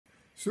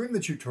So in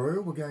the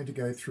tutorial, we're going to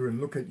go through and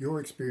look at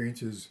your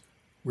experiences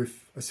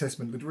with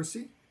assessment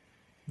literacy,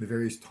 the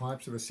various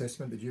types of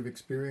assessment that you've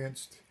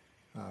experienced,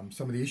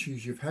 some of the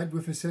issues you've had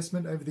with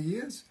assessment over the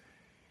years,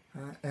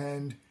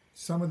 and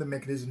some of the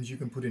mechanisms you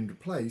can put into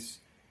place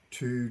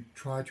to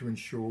try to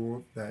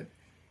ensure that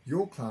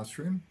your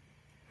classroom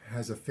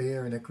has a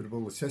fair and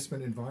equitable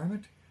assessment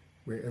environment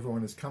where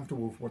everyone is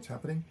comfortable with what's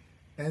happening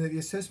and that the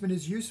assessment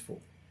is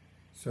useful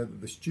so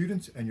that the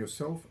students and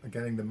yourself are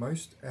getting the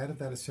most out of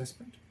that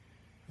assessment,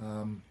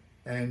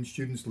 and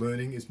students'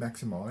 learning is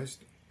maximised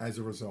as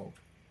a result.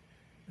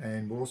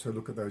 And we'll also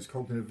look at those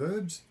cognitive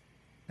verbs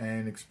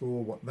and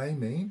explore what they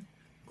mean.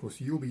 Of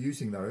course, you'll be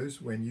using those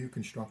when you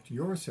construct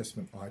your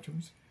assessment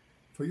items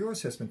for your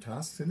assessment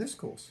tasks in this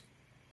course.